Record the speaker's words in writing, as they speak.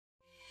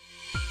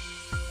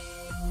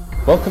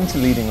Welcome to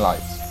Leading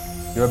Lights.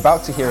 You're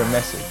about to hear a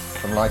message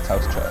from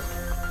Lighthouse Church.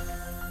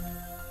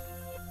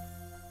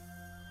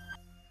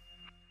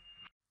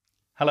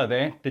 Hello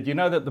there. Did you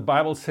know that the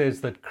Bible says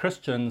that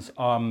Christians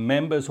are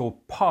members or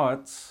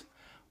parts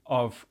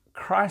of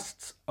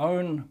Christ's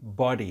own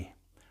body,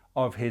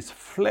 of his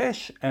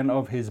flesh and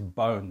of his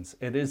bones?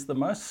 It is the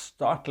most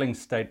startling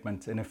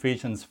statement in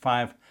Ephesians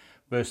 5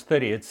 verse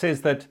 30. It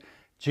says that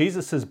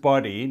Jesus'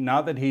 body,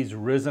 now that he's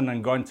risen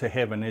and gone to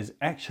heaven, is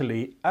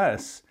actually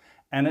us.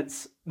 And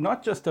it's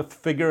not just a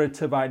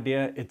figurative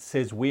idea. It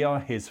says we are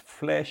his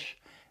flesh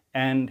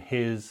and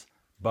his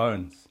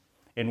bones.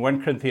 In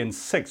 1 Corinthians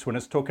 6, when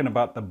it's talking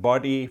about the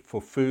body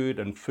for food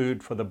and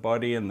food for the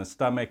body and the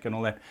stomach and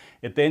all that,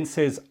 it then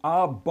says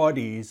our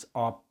bodies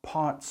are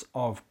parts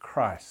of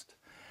Christ.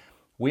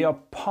 We are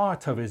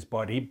part of his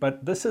body,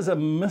 but this is a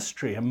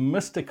mystery, a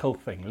mystical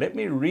thing. Let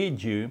me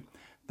read you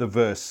the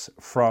verse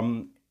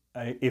from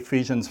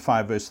Ephesians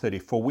 5 verse 30.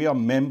 For we are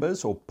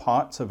members or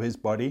parts of his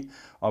body,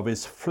 of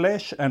his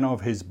flesh and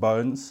of his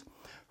bones.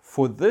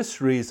 For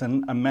this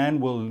reason, a man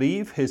will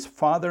leave his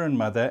father and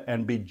mother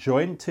and be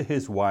joined to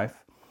his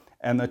wife,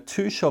 and the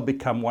two shall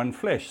become one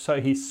flesh. So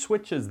he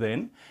switches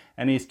then,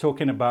 and he's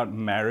talking about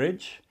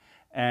marriage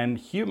and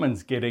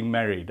humans getting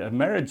married, a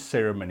marriage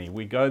ceremony.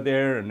 We go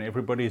there and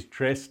everybody's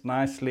dressed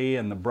nicely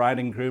and the bride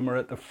and groom are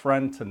at the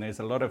front and there's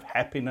a lot of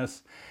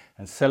happiness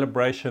and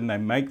celebration. They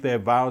make their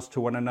vows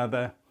to one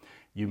another.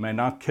 You may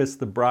not kiss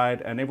the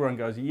bride, and everyone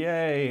goes,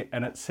 yay.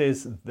 And it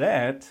says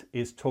that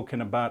is talking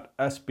about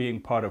us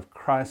being part of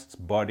Christ's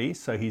body.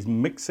 So he's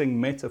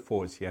mixing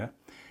metaphors here.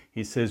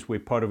 He says we're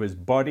part of his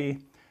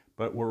body,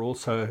 but we're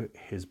also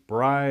his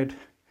bride.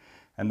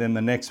 And then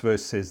the next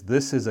verse says,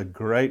 this is a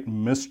great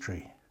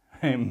mystery.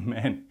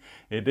 Amen.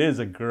 It is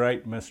a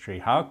great mystery.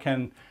 How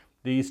can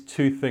these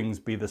two things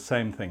be the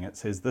same thing? It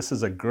says, this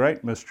is a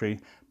great mystery,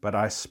 but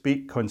I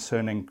speak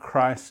concerning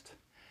Christ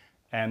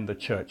and the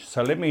church.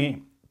 So let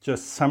me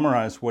just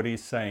summarize what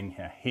he's saying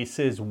here. He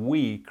says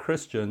we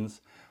Christians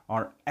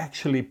are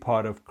actually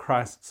part of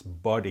Christ's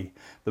body.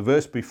 The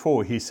verse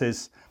before, he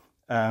says,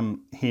 no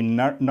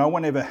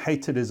one ever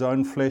hated his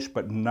own flesh,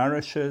 but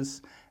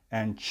nourishes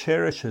and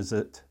cherishes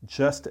it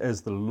just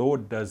as the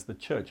Lord does the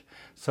church.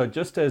 So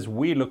just as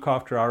we look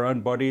after our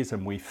own bodies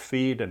and we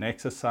feed and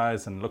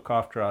exercise and look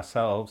after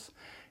ourselves,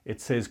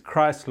 it says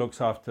Christ looks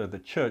after the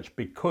church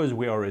because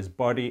we are his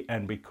body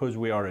and because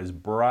we are his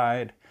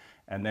bride.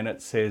 And then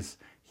it says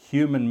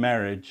human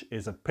marriage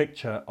is a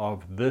picture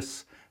of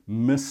this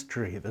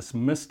mystery, this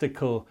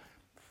mystical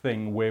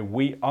thing where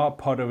we are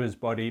part of his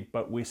body,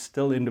 but we're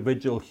still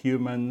individual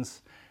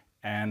humans,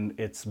 and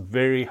it's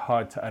very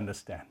hard to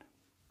understand.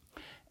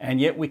 And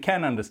yet we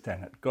can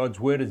understand it. God's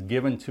word is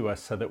given to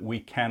us so that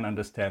we can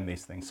understand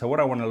these things. So what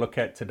I want to look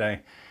at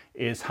today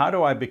is how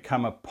do I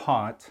become a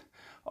part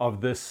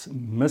of this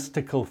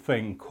mystical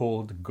thing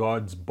called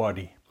God's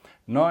body?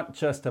 Not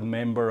just a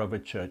member of a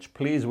church.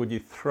 Please, would you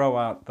throw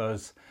out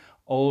those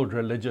old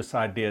religious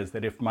ideas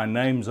that if my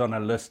name's on a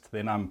list,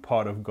 then I'm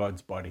part of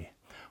God's body.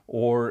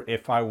 Or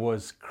if I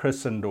was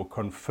christened or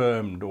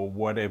confirmed or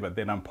whatever,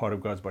 then I'm part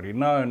of God's body.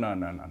 No.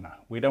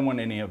 We don't want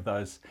any of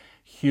those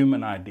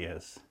human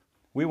ideas.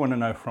 We want to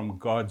know from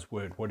God's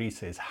word what he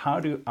says.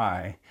 How do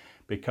I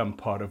become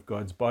part of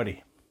God's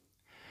body?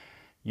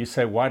 You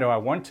say, why do I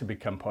want to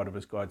become part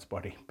of God's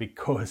body?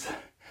 Because,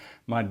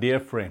 my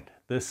dear friend,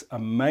 this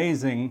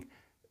amazing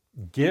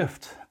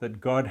gift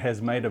that God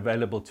has made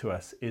available to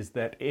us is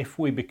that if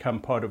we become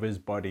part of his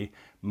body,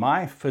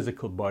 my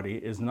physical body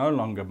is no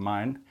longer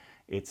mine,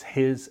 it's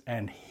his,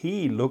 and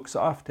he looks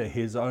after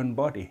his own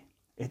body.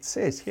 It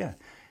says here,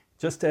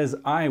 just as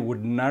I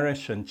would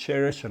nourish and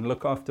cherish and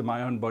look after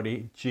my own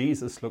body,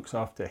 Jesus looks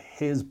after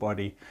his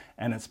body,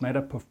 and it's made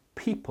up of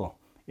people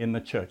in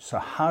the church. So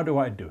how do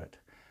I do it?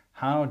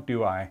 How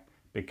do I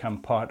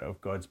become part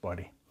of God's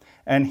body?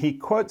 And he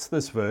quotes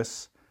this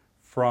verse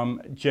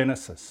from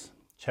Genesis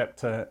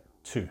chapter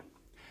 2,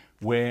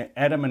 where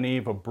Adam and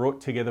Eve are brought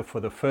together for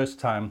the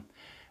first time,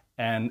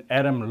 and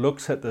Adam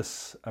looks at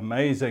this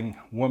amazing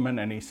woman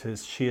and he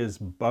says, she is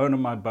bone of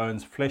my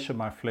bones, flesh of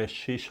my flesh,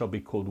 she shall be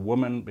called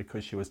woman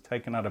because she was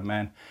taken out of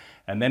man.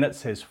 And then it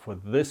says, for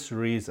this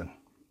reason,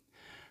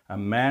 a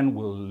man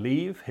will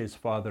leave his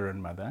father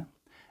and mother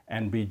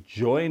and be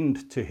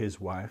joined to his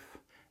wife,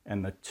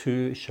 and the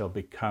two shall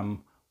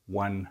become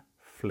one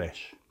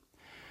flesh.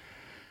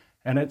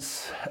 And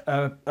it's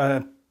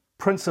a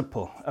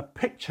principle, a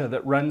picture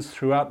that runs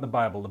throughout the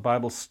Bible. The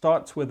Bible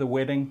starts with a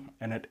wedding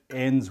and it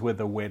ends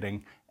with a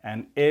wedding,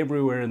 and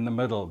everywhere in the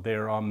middle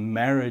there are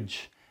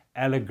marriage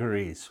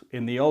allegories.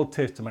 In the Old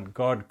Testament,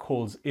 God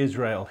calls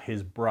Israel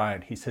his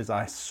bride. He says,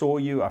 I saw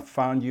you, I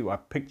found you, I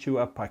picked you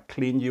up, I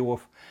cleaned you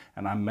off,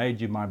 and I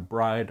made you my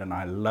bride, and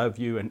I love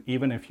you, and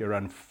even if you're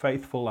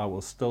unfaithful, I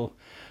will still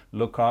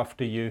look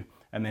after you.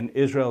 And then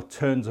Israel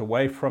turns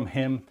away from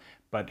him,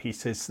 but he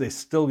says there's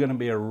still going to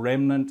be a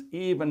remnant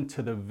even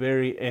to the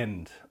very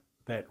end.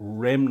 That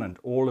remnant,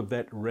 all of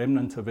that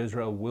remnant of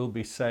Israel will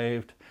be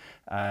saved.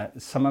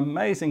 Some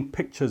amazing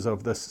pictures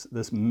of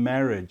this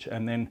marriage.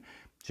 And then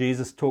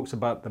Jesus talks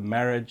about the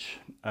marriage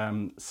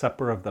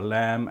supper of the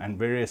Lamb and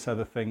various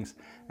other things.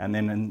 And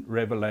then in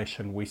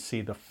Revelation, we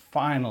see the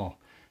final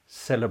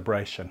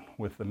celebration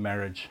with the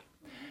marriage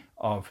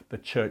of the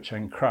church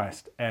and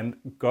Christ. And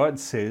God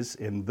says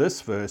in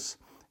this verse,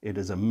 it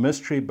is a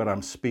mystery, but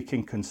I'm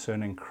speaking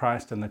concerning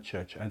Christ and the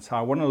church. And so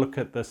I want to look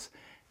at this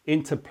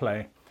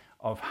interplay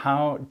of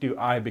how do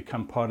I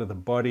become part of the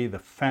body, the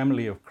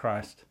family of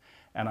Christ.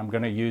 And I'm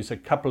going to use a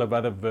couple of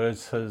other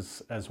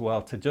verses as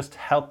well to just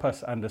help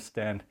us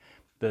understand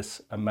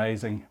this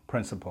amazing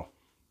principle.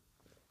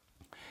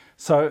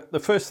 So the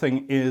first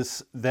thing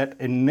is that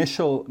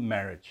initial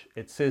marriage.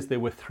 It says there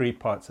were three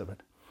parts of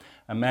it.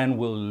 A man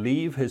will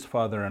leave his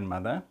father and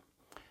mother.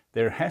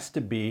 There has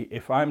to be,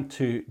 if I'm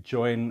to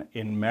join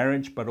in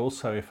marriage, but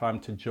also if I'm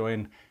to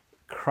join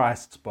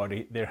Christ's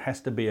body, there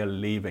has to be a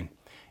leaving.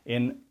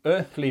 In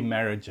earthly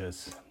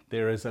marriages,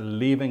 there is a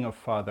leaving of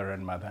father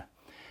and mother.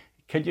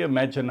 Could you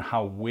imagine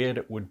how weird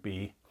it would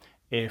be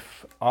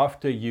if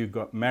after you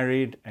got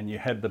married and you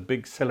had the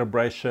big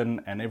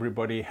celebration and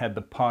everybody had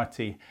the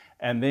party,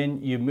 and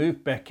then you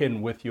moved back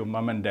in with your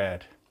mum and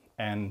dad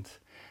and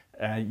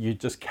you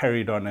just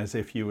carried on as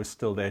if you were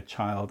still their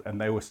child and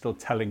they were still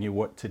telling you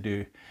what to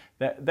do?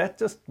 That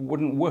just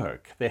wouldn't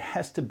work. There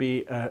has to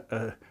be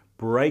a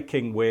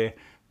breaking where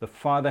the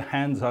father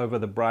hands over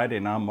the bride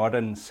in our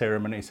modern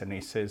ceremonies and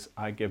he says,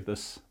 I give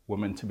this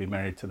woman to be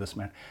married to this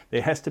man.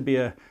 There has to be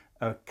a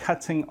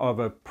cutting of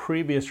a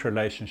previous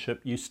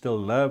relationship. You still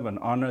love and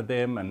honor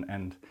them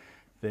and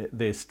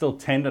there's still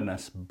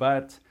tenderness,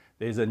 but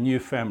there's a new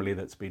family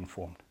that's been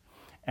formed.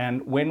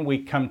 And when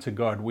we come to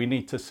God, we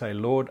need to say,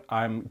 Lord,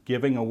 I'm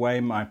giving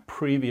away my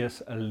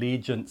previous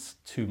allegiance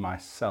to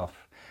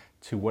myself,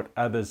 to what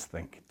others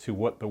think, to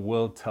what the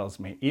world tells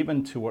me,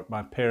 even to what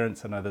my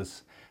parents and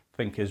others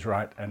think is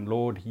right. And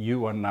Lord,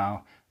 you are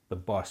now the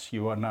boss.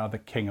 You are now the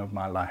king of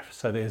my life.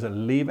 So there's a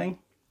leaving.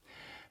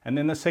 And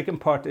then the second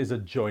part is a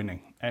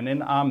joining. And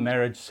in our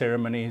marriage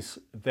ceremonies,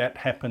 that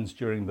happens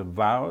during the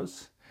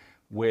vows,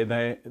 where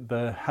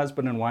the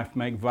husband and wife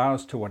make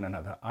vows to one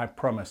another. I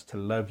promise to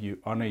love you,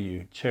 honor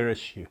you,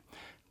 cherish you,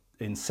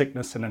 in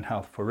sickness and in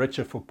health, for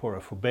richer, for poorer,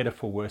 for better,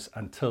 for worse,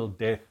 until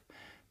death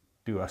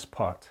do us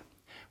part.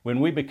 When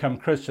we become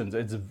Christians,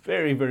 it's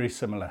very, very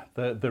similar.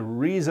 The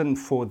reason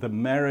for the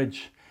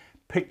marriage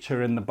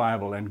picture in the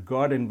Bible, and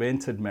God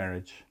invented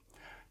marriage,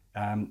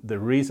 the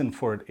reason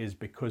for it is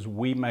because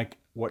we make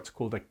what's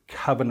called a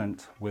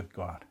covenant with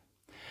God.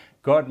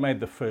 God made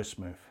the first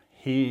move.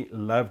 He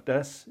loved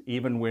us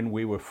even when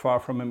we were far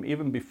from him,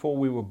 even before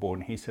we were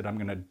born. He said, I'm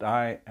going to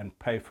die and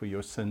pay for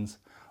your sins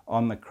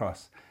on the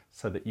cross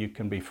so that you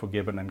can be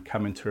forgiven and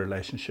come into a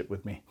relationship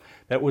with me.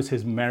 That was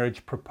his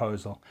marriage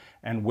proposal.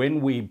 And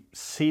when we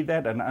see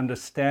that and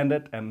understand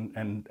it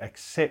and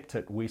accept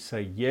it, we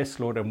say, yes,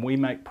 Lord, and we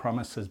make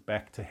promises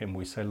back to him.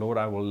 We say, Lord,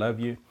 I will love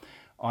you,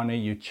 honor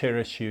you,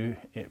 cherish you,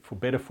 for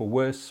better, for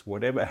worse,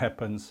 whatever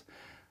happens,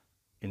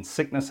 in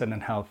sickness and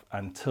in health,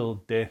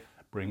 until death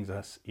brings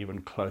us even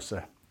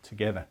closer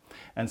together.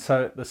 And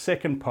so the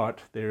second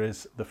part, there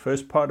is the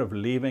first part of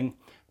leaving.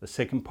 The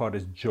second part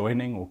is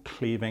joining or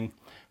cleaving,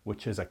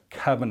 which is a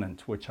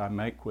covenant which I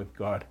make with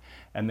God.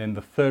 And then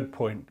the third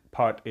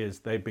part is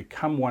they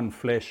become one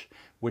flesh,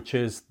 which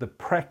is the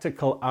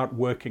practical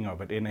outworking of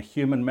it. In a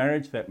human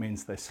marriage, that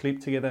means they sleep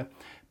together.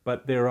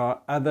 But there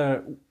are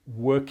other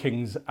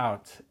workings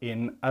out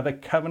in other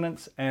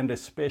covenants, and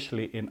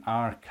especially in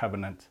our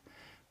covenant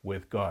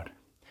with God.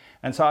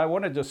 And so I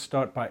want to just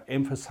start by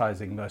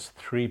emphasizing those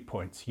 3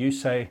 points. You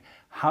say,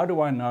 how do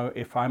I know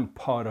if I'm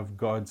part of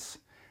God's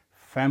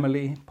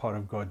family, part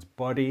of God's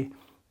body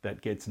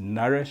that gets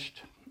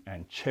nourished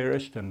and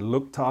cherished and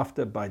looked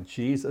after by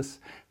Jesus,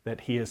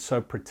 that he is so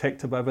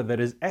protective over,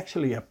 that is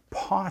actually a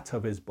part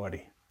of his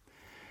body?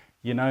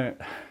 You know,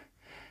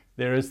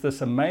 there is this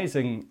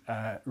amazing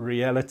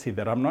reality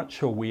that I'm not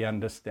sure we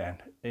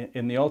understand.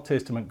 In the Old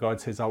Testament,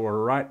 God says, I will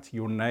write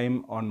your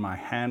name on my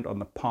hand, on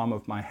the palm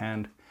of my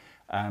hand.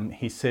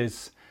 He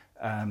says,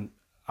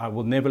 I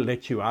will never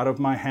let you out of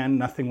my hand.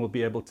 Nothing will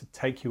be able to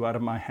take you out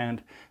of my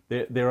hand.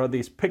 There are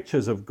these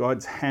pictures of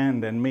God's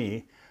hand and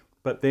me.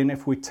 But then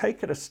if we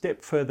take it a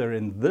step further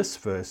in this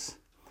verse,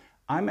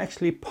 I'm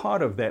actually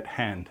part of that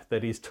hand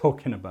that he's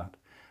talking about.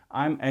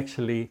 I'm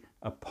actually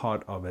a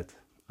part of it.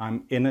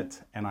 I'm in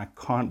it, and I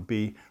can't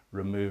be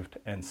removed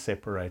and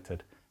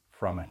separated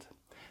from it.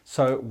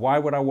 So why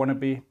would I want to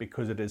be?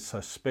 Because it is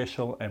so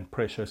special and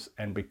precious,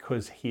 and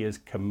because he is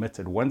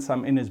committed. Once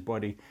I'm in his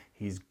body,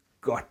 he's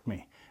got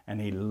me,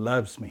 and he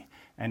loves me,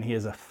 and he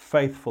is a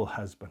faithful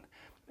husband,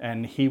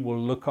 and he will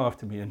look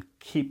after me and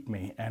keep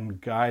me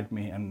and guide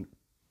me and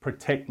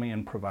protect me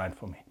and provide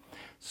for me.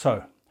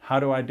 So how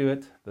do I do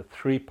it? The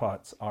 3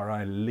 parts are: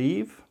 I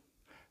leave.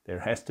 There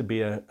has to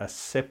be a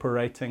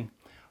separating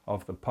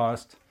of the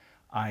past.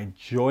 I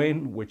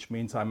join, which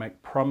means I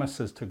make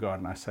promises to God,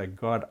 and I say,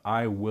 God,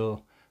 I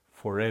will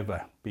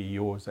forever be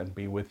yours and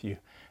be with you.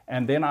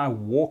 And then I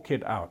walk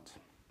it out.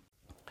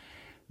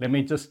 Let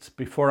me just,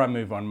 before I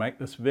move on, make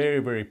this very,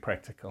 very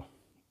practical.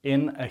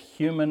 In a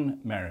human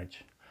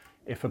marriage,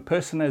 If a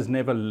person has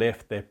never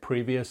left their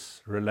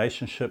previous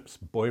relationships,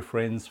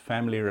 boyfriends,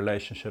 family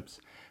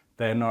relationships,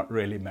 they're not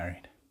really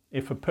married.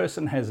 If a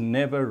person has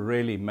never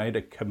really made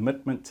a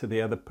commitment to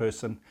the other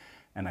person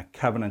and a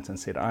covenant and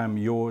said, I am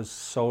yours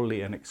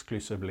solely and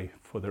exclusively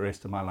for the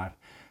rest of my life,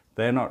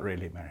 they're not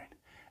really married.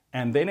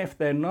 And then if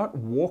they're not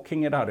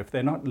walking it out, if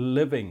they're not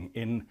living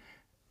in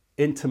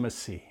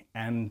intimacy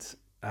and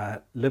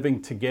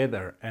living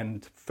together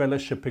and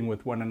fellowshipping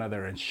with one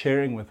another and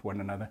sharing with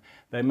one another,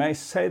 they may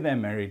say they're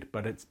married,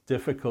 but it's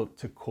difficult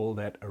to call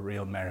that a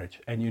real marriage.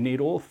 And you need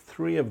all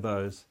three of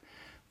those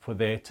for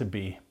there to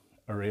be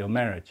a real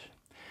marriage.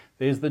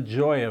 There's the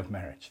joy of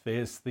marriage.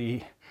 There's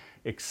the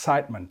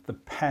excitement, the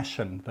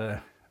passion,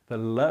 the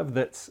love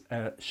that's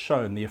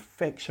shown, the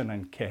affection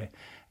and care,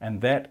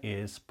 and that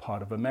is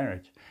part of a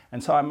marriage.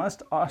 And so I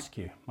must ask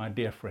you, my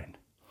dear friend,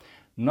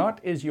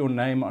 not is your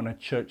name on a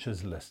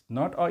church's list,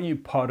 not are you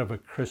part of a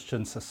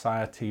Christian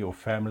society or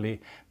family,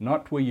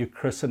 not were you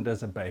christened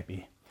as a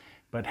baby,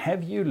 but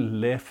have you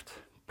left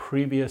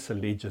previous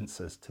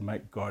allegiances to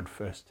make God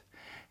first?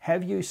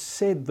 Have you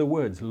said the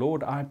words,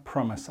 Lord, I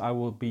promise I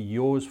will be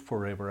yours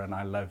forever and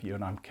I love you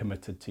and I'm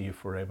committed to you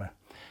forever?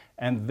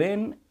 And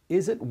then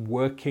is it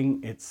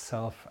working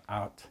itself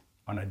out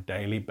on a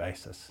daily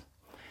basis?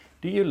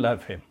 Do you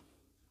love him?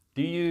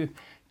 Do you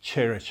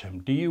cherish him?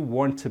 Do you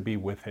want to be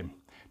with him?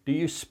 Do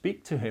you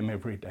speak to him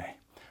every day?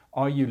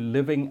 Are you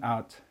living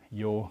out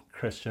your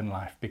Christian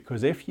life?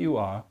 Because if you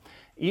are,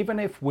 even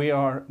if we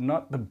are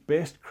not the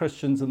best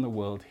Christians in the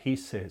world, he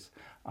says,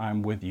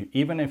 I'm with you.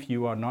 Even if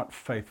you are not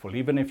faithful,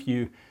 even if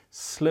you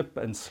slip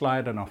and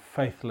slide and are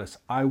faithless,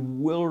 I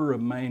will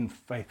remain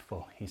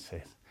faithful, he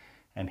says,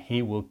 and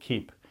he will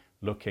keep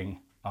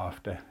looking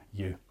after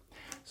you.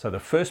 So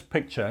the first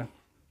picture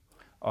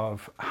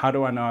of how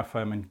do I know if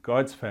I'm in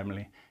God's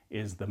family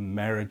is the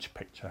marriage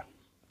picture.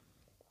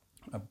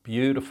 A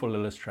beautiful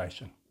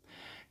illustration.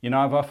 You know,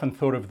 I've often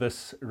thought of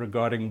this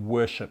regarding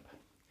worship.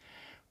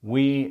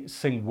 We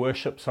sing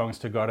worship songs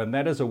to God, and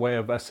that is a way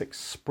of us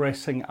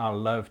expressing our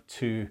love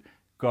to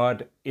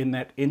God in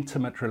that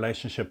intimate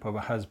relationship of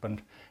a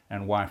husband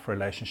and wife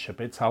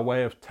relationship. It's our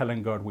way of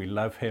telling God we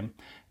love him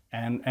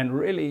and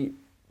really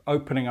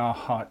opening our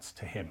hearts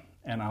to him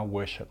and our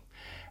worship.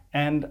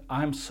 And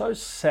I'm so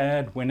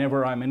sad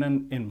whenever I'm in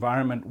an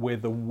environment where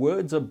the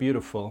words are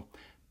beautiful,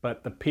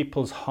 but the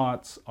people's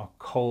hearts are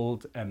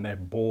cold and they're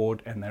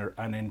bored and they're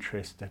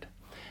uninterested.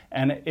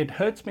 And it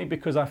hurts me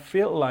because I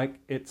feel like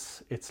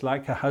it's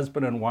like a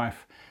husband and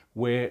wife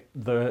where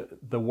the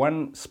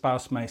one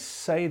spouse may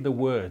say the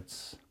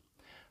words,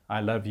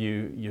 I love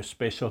you, you're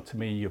special to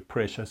me, you're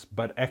precious,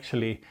 but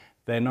actually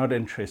they're not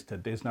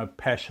interested. There's no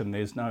passion,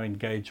 there's no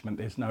engagement,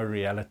 there's no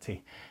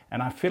reality.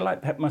 And I feel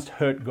like that must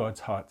hurt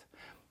God's heart.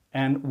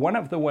 And one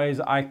of the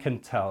ways I can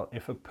tell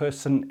if a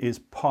person is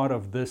part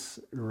of this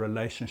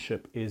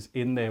relationship is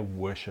in their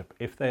worship,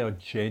 if they are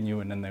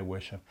genuine in their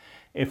worship,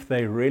 if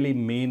they really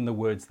mean the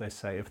words they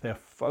say, if they're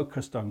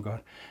focused on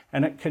God.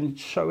 And it can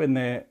show in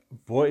their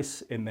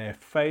voice, in their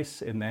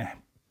face, in their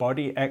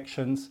body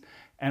actions,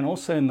 and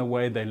also in the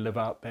way they live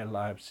out their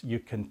lives. You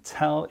can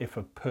tell if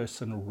a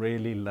person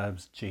really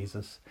loves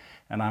Jesus.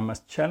 And I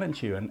must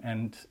challenge you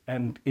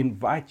and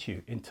invite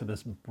you into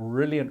this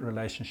brilliant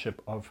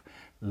relationship of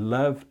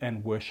love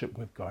and worship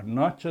with God.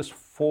 Not just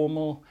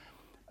formal,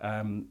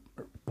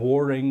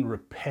 boring,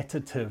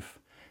 repetitive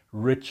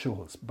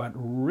rituals, but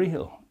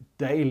real,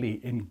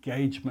 daily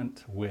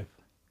engagement with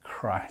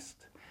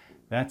Christ.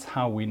 That's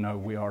how we know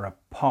we are a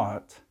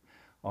part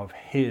of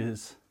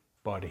his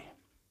body.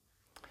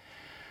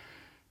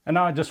 And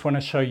now I just want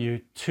to show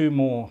you two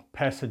more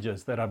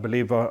passages that I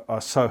believe are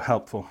so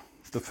helpful.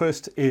 The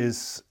first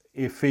is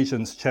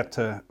Ephesians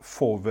chapter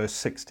 4, verse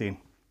 16.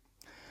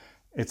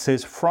 It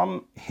says,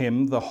 from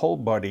him the whole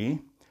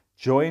body,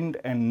 joined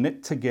and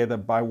knit together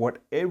by what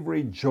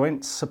every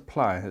joint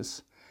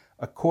supplies,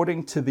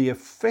 according to the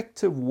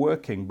effective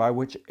working by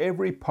which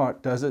every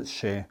part does its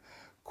share,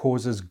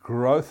 causes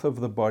growth of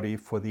the body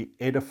for the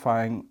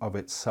edifying of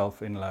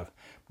itself in love.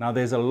 Now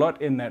there's a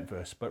lot in that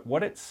verse, but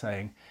what it's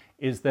saying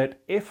is that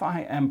if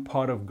I am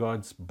part of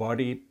God's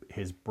body,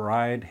 his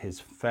bride, his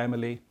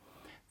family,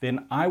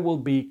 then I will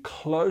be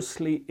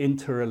closely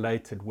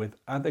interrelated with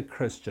other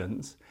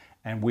Christians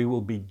and we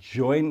will be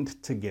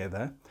joined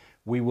together.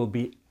 We will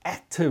be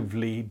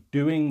actively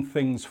doing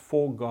things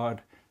for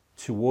God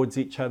towards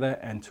each other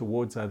and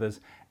towards others.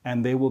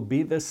 And there will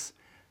be this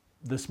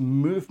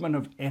movement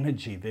of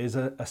energy. There's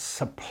a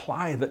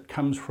supply that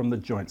comes from the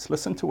joints.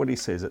 Listen to what he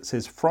says. It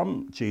says,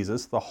 from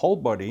Jesus, the whole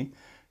body,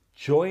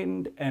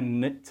 joined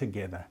and knit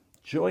together.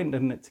 Joined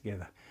and knit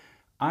together.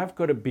 I've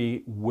got to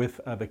be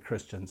with other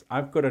Christians.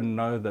 I've got to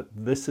know that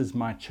this is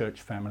my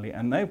church family,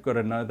 and they've got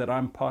to know that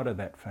I'm part of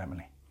that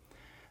family.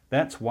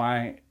 That's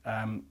why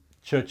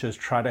churches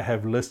try to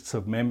have lists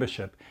of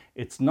membership.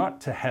 It's not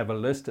to have a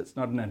list. It's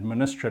not an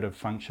administrative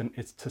function.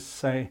 It's to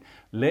say,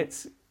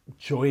 let's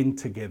join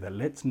together.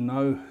 Let's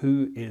know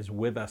who is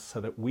with us so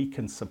that we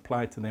can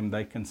supply to them,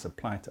 they can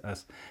supply to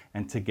us,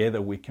 and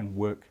together we can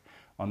work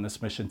on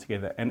this mission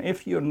together. And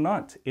if you're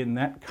not in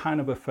that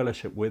kind of a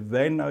fellowship where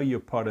they know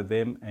you're part of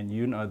them and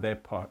you know their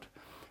part,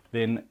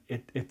 then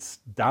it's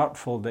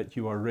doubtful that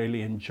you are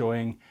really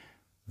enjoying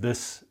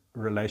this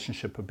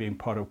relationship of being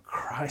part of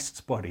Christ's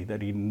body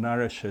that he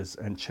nourishes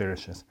and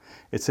cherishes.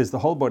 It says the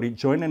whole body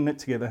joined and knit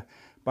together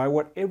by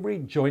what every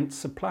joint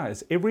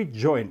supplies. Every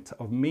joint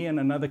of me and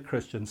another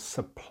Christian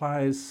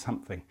supplies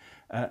something,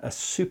 a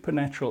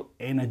supernatural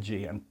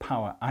energy and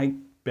power. I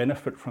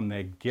benefit from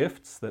their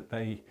gifts that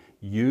they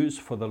use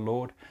for the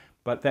Lord,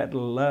 but that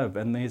love,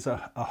 and there's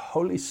a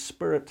Holy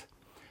Spirit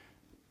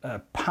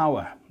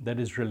power that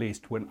is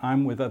released when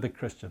I'm with other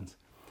Christians.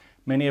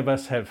 Many of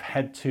us have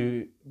had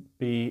to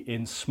be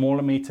in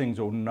smaller meetings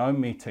or no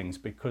meetings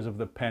because of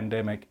the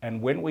pandemic.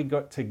 And when we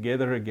got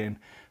together again,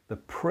 the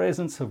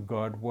presence of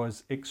God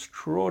was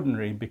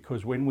extraordinary,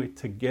 because when we're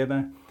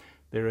together,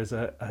 there is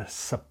a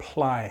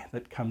supply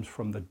that comes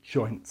from the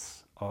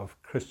joints of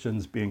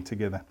Christians being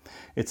together.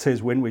 It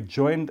says when we're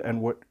joined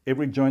and what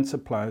every joint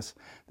supplies,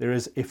 there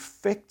is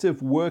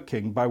effective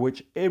working by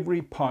which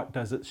every part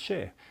does its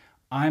share.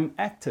 I'm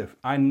active.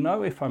 I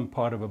know if I'm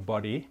part of a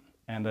body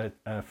and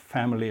a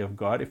family of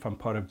God, if I'm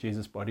part of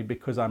Jesus' body,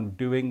 because I'm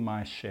doing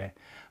my share.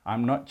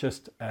 I'm not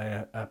just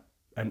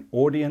an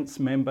audience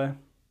member.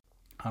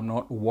 I'm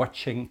not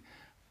watching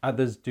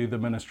others do the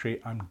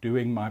ministry. I'm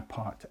doing my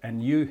part.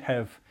 And you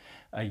have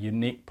a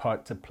unique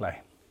part to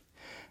play.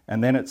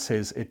 And then it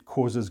says it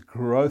causes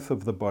growth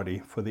of the body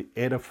for the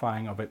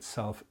edifying of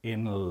itself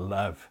in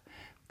love.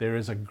 There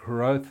is a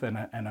growth and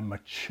a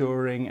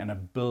maturing and a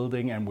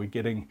building, and we're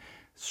getting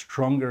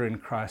stronger in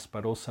Christ,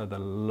 but also the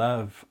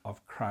love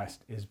of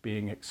Christ is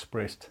being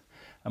expressed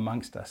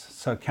amongst us.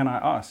 So can I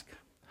ask,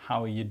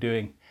 how are you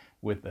doing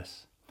with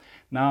this?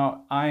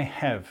 Now, I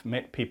have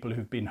met people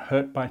who've been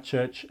hurt by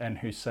church and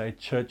who say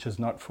church is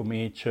not for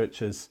me,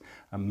 church is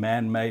a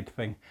man-made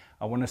thing.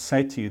 I want to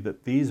say to you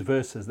that these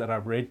verses that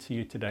I've read to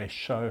you today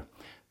show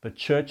the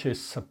church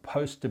is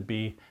supposed to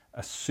be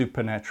a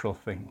supernatural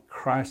thing,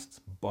 Christ's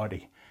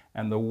body.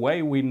 And the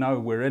way we know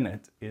we're in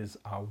it is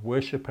our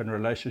worship and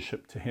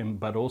relationship to him,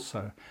 but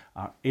also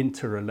our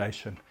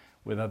interrelation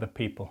with other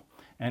people.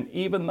 And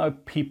even though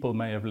people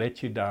may have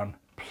let you down,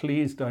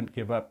 please don't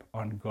give up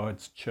on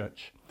God's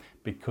church,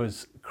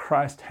 because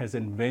Christ has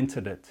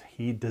invented it.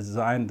 He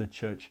designed the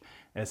church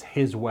as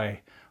his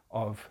way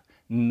of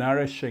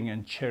nourishing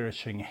and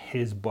cherishing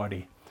his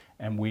body.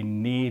 And we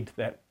need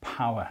that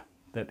power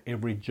that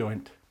every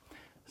joint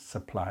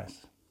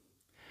supplies.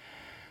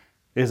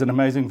 There's an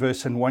amazing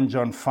verse in 1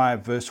 John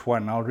 5, verse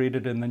 1. I'll read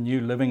it in the New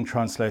Living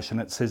Translation.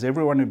 It says,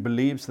 everyone who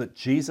believes that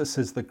Jesus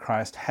is the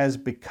Christ has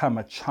become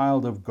a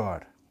child of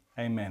God.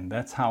 Amen.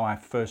 That's how I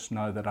first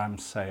know that I'm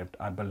saved.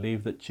 I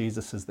believe that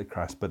Jesus is the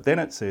Christ. But then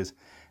it says,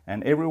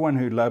 and everyone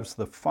who loves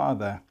the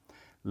Father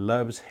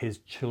loves his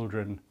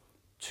children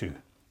too.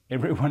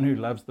 Everyone who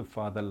loves the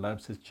Father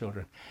loves his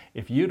children.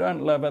 If you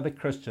don't love other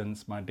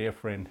Christians, my dear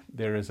friend,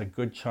 there is a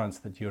good chance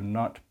that you're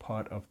not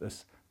part of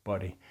this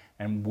body.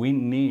 And we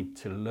need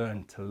to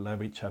learn to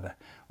love each other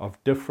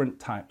of different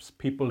types,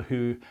 people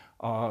who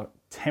are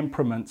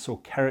temperaments or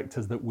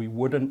characters that we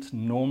wouldn't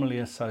normally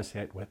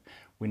associate with.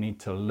 We need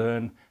to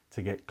learn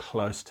to get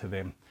close to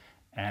them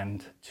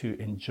and to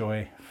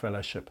enjoy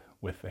fellowship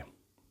with them.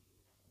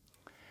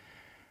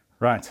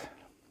 Right,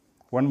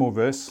 one more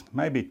verse,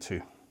 maybe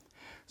two.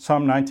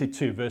 Psalm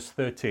 92, verse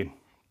 13.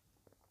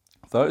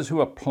 Those who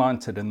are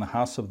planted in the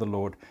house of the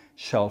Lord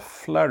shall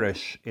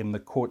flourish in the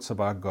courts of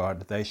our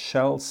God. They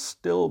shall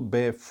still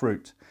bear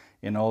fruit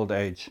in old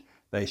age.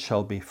 They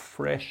shall be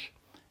fresh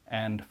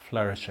and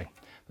flourishing.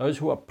 Those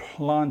who are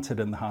planted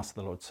in the house of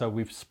the Lord. So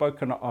we've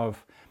spoken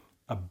of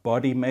a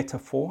body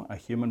metaphor, a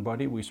human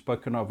body. We've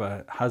spoken of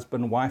a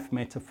husband-wife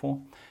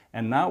metaphor.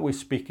 And now we're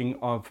speaking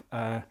of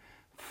a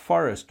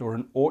forest or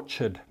an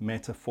orchard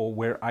metaphor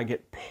where I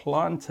get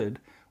planted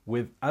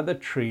with other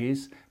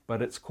trees,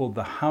 but it's called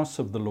the house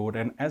of the Lord.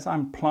 And as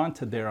I'm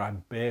planted there, I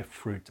bear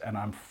fruit and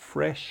I'm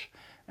fresh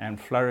and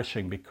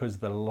flourishing, because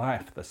the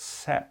life, the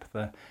sap,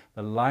 the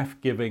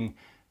life-giving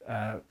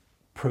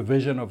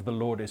provision of the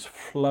Lord is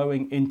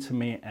flowing into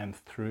me and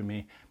through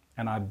me.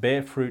 And I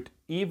bear fruit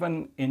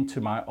even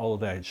into my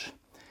old age.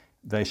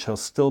 They shall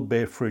still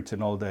bear fruit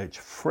in old age,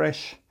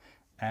 fresh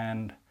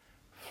and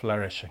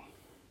flourishing.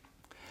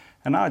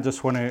 And now I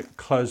just want to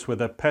close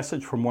with a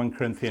passage from 1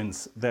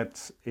 Corinthians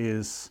that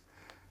is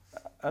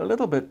a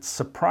little bit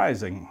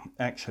surprising,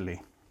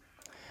 actually.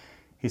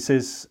 He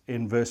says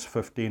in verse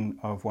 15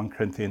 of 1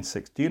 Corinthians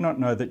 6, do you not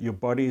know that your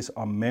bodies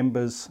are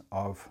members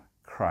of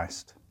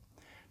Christ?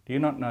 Do you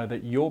not know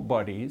that your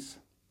bodies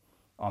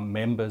are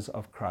members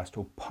of Christ,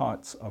 or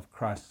parts of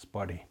Christ's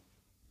body?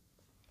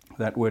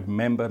 That word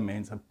member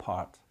means a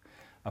part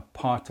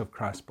of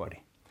Christ's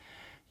body.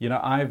 You know,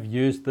 I've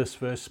used this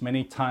verse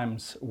many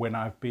times when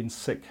I've been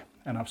sick,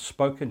 and I've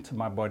spoken to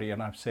my body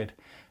and I've said,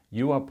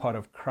 you are part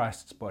of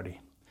Christ's body.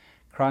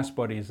 Christ's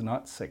body is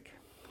not sick.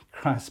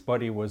 Christ's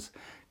body was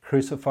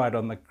crucified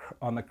on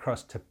the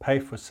cross to pay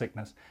for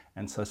sickness,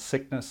 and so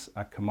sickness,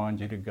 I command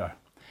you to go.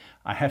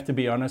 I have to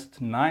be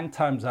honest, 9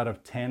 times out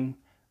of 10,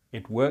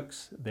 It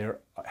works. There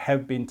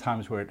have been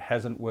times where it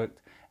hasn't worked.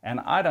 And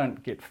I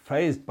don't get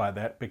fazed by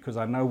that because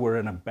I know we're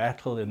in a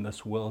battle in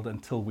this world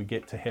until we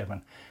get to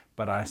heaven.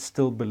 But I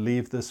still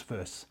believe this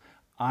verse.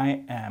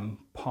 I am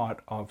part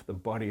of the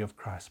body of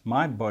Christ.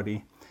 My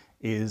body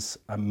is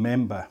a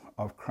member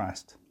of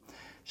Christ.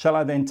 Shall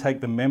I then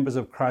take the members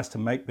of Christ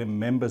and make them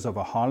members of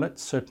a harlot?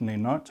 Certainly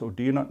not. Or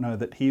do you not know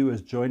that he who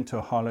is joined to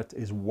a harlot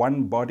is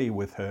one body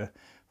with her?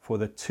 For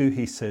the two,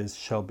 he says,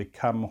 shall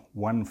become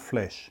one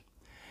flesh.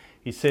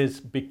 He says,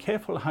 be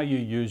careful how you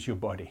use your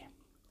body.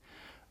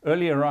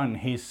 Earlier on,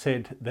 he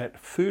said that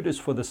food is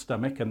for the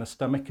stomach and the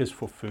stomach is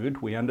for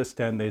food. We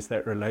understand there's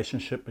that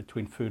relationship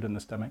between food and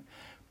the stomach.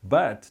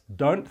 But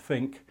don't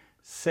think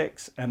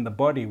sex and the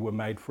body were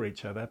made for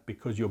each other,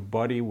 because your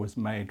body was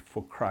made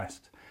for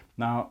Christ.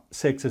 Now,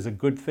 sex is a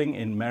good thing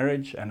in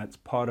marriage, and it's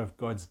part of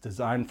God's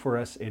design for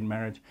us in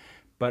marriage.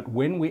 But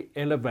when we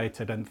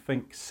elevate it and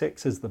think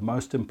sex is the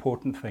most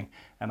important thing,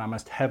 and I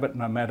must have it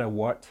no matter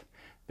what,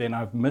 then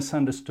I've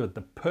misunderstood.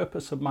 The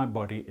purpose of my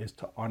body is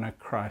to honor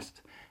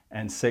Christ,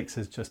 and sex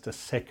is just a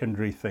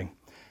secondary thing.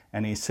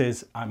 And he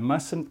says, I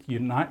mustn't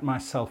unite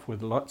myself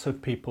with lots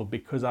of people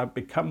because I've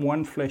become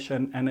one flesh,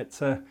 and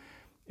it's a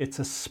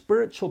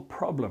spiritual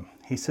problem.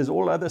 He says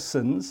all other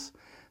sins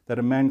that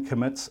a man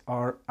commits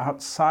are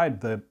outside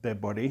their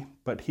body,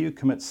 but he who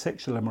commits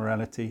sexual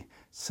immorality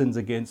sins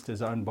against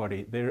his own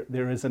body.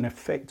 There is an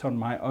effect on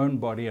my own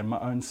body and my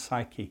own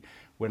psyche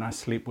when I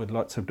sleep with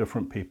lots of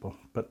different people.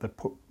 But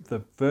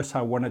the verse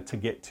I wanted to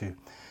get to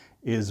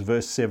is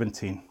verse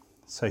 17.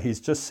 So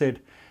he's just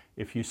said,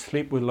 if you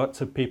sleep with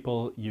lots of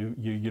people, you're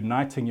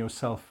uniting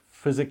yourself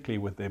physically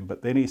with them.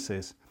 But then he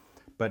says,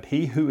 but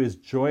he who is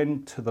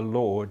joined to the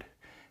Lord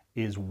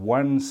is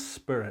one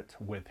spirit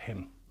with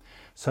him.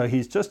 So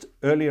he's just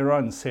earlier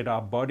on said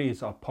our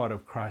bodies are part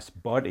of Christ's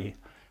body.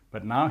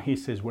 But now he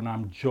says, when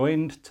I'm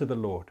joined to the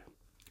Lord,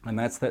 and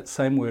that's that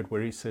same word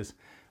where he says,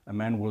 a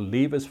man will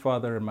leave his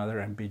father and mother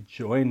and be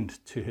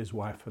joined to his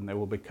wife, and they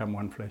will become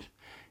one flesh.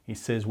 He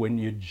says, when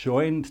you're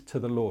joined to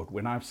the Lord,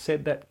 when I've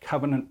said that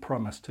covenant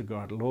promise to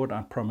God, Lord,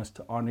 I promise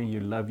to honor you,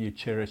 love you,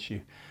 cherish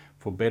you,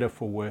 for better,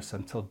 for worse,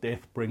 until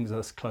death brings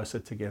us closer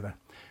together.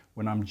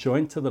 When I'm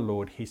joined to the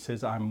Lord, he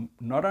says, I'm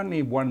not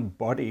only one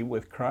body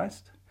with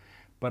Christ,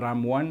 but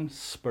I'm one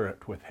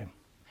spirit with him.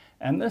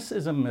 And this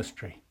is a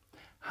mystery.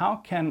 How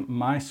can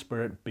my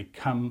spirit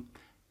become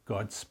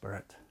God's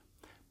spirit?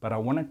 But I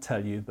want to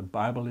tell you, the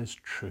Bible is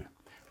true.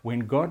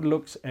 When God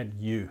looks at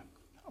you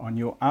on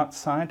your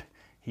outside,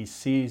 he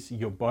sees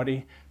your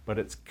body, but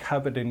it's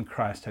covered in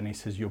Christ, and he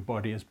says your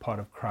body is part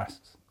of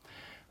Christ's.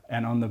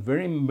 And on the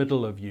very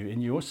middle of you,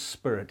 in your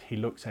spirit, he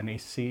looks and he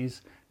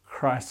sees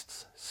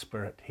Christ's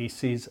spirit. He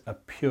sees a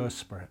pure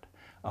spirit,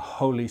 a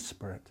holy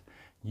spirit.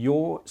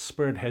 Your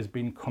spirit has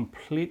been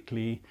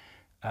completely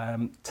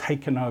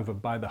taken over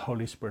by the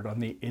Holy Spirit on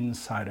the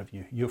inside of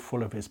you. You're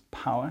full of his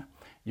power.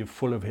 You're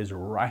full of his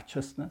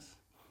righteousness.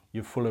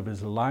 You're full of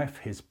his life,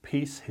 his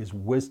peace, his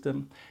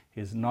wisdom,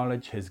 his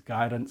knowledge, his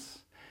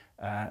guidance.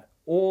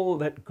 All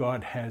that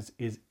God has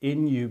is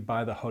in you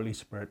by the Holy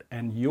Spirit,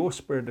 and your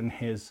spirit and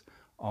his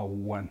are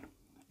one.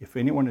 If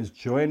anyone is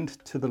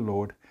joined to the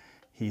Lord,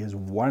 he is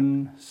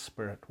one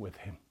spirit with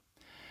him.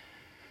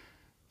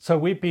 So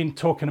we've been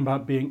talking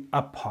about being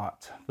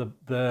apart.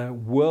 The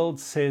world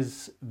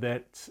says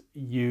that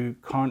you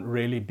can't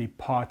really be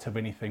part of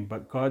anything,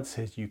 but God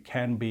says you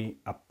can be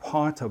a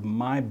part of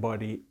my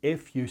body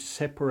if you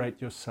separate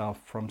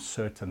yourself from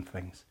certain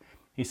things.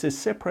 He says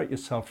separate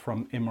yourself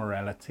from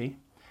immorality,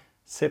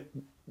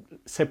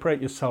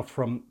 separate yourself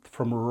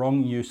from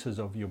wrong uses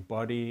of your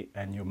body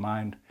and your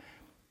mind,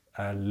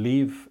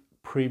 leave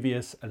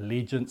previous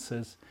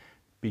allegiances,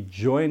 be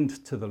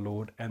joined to the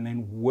Lord, and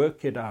then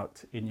work it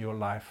out in your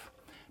life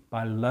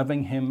by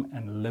loving him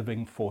and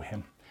living for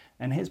him.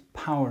 And his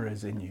power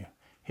is in you.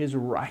 His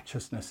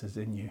righteousness is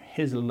in you.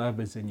 His love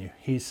is in you.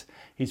 He's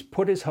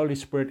put his Holy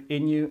Spirit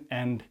in you,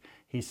 and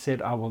he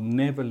said, I will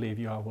never leave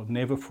you. I will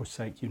never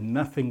forsake you.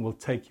 Nothing will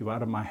take you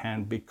out of my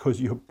hand because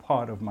you're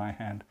part of my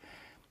hand.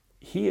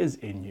 He is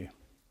in you.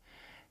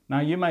 Now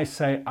you may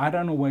say, I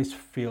don't always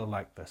feel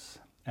like this.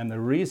 And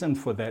the reason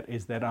for that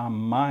is that our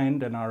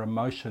mind and our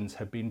emotions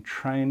have been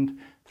trained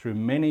through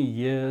many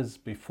years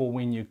before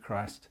we knew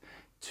Christ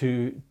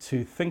to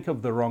think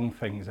of the wrong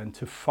things and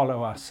to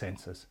follow our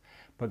senses.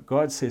 But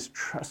God says,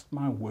 trust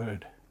my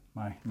word,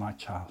 my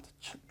child.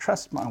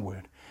 Trust my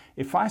word.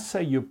 If I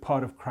say you're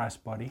part of Christ's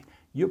body,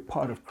 you're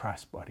part of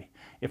Christ's body.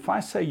 If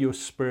I say your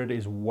spirit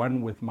is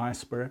one with my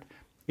spirit,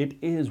 it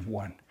is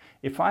one.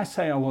 If I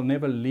say I will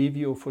never leave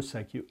you or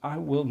forsake you, I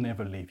will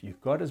never leave you.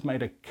 God has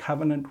made a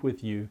covenant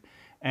with you,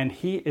 and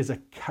he is a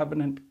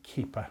covenant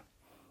keeper.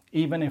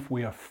 Even if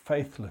we are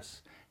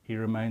faithless, he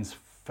remains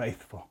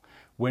faithful.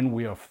 When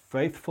we are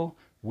faithful,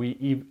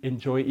 we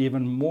enjoy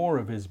even more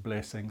of his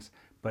blessings,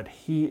 but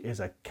he is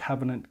a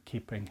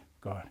covenant-keeping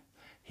God.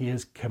 He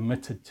is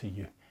committed to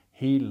you.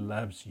 He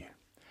loves you.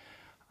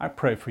 I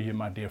pray for you,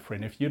 my dear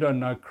friend. If you don't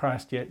know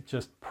Christ yet,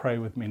 just pray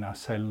with me now.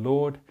 Say,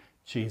 Lord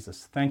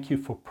Jesus, thank you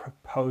for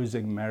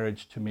proposing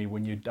marriage to me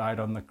when you died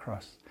on the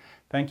cross.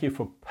 Thank you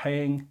for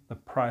paying the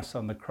price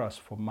on the cross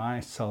for my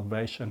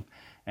salvation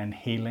and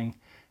healing.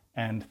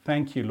 And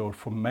thank you, Lord,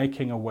 for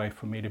making a way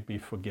for me to be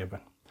forgiven.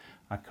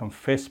 I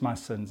confess my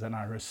sins and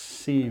I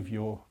receive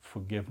your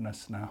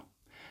forgiveness now.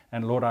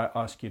 And Lord, I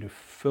ask you to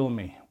fill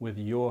me with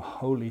your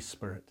Holy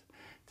Spirit,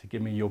 to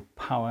give me your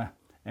power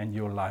and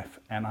your life.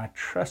 And I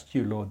trust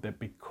you, Lord, that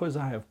because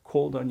I have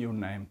called on your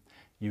name,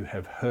 you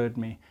have heard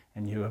me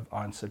and you have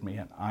answered me.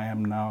 And I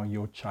am now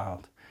your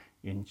child.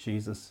 In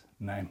Jesus'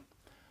 name,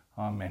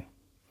 amen.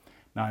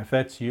 Now, if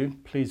that's you,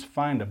 please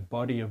find a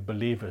body of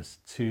believers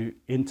to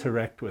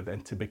interact with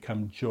and to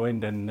become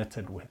joined and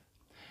knitted with.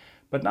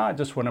 But now I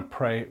just want to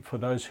pray for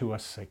those who are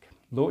sick.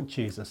 Lord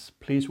Jesus,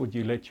 please would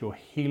you let your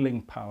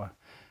healing power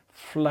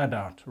flood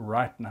out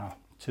right now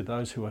to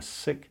those who are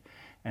sick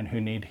and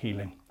who need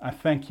healing. I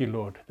thank you,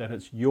 Lord, that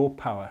it's your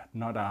power,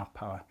 not our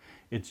power.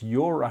 It's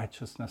your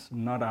righteousness,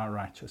 not our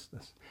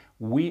righteousness.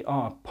 We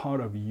are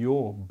part of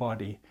your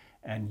body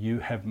and you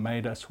have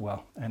made us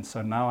well. And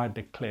so now I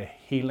declare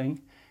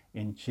healing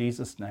in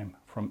Jesus' name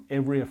from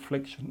every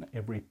affliction,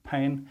 every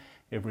pain,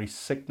 every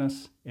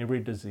sickness, every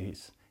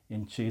disease.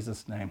 In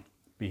Jesus' name,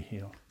 be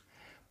healed.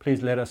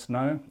 Please let us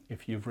know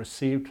if you've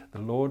received the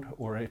Lord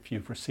or if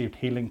you've received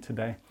healing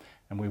today,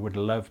 and we would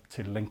love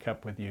to link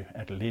up with you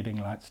at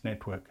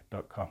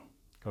leadinglightsnetwork.com.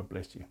 God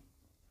bless you.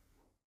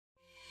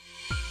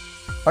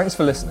 Thanks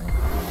for listening.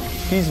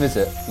 Please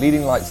visit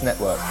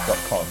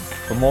leadinglightsnetwork.com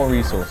for more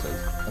resources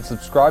and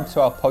subscribe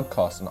to our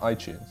podcast on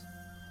iTunes.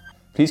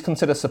 Please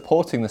consider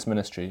supporting this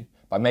ministry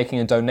by making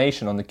a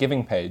donation on the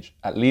giving page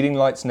at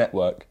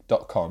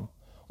leadinglightsnetwork.com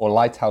or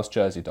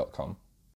lighthousejersey.com.